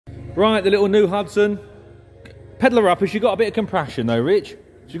Right, the little new Hudson. Pedal her up. Has she got a bit of compassion though, Rich?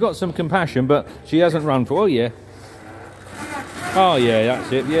 She's got some compassion, but she hasn't run for... Oh, yeah. Oh, yeah,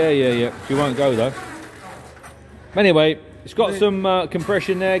 that's it. Yeah. She won't go, though. Anyway, it's got some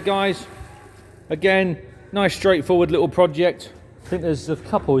compression there, guys. Again, nice, straightforward little project. I think there's a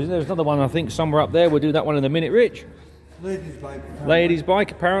couple, isn't there? There's another one, I think, somewhere up there. We'll do that one in a minute, Rich. Lady's bike. Apparently. Lady's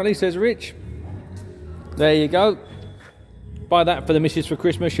bike, apparently, says Rich. There you go. Buy that for the missus for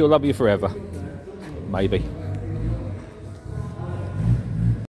Christmas. She'll love you forever. Maybe.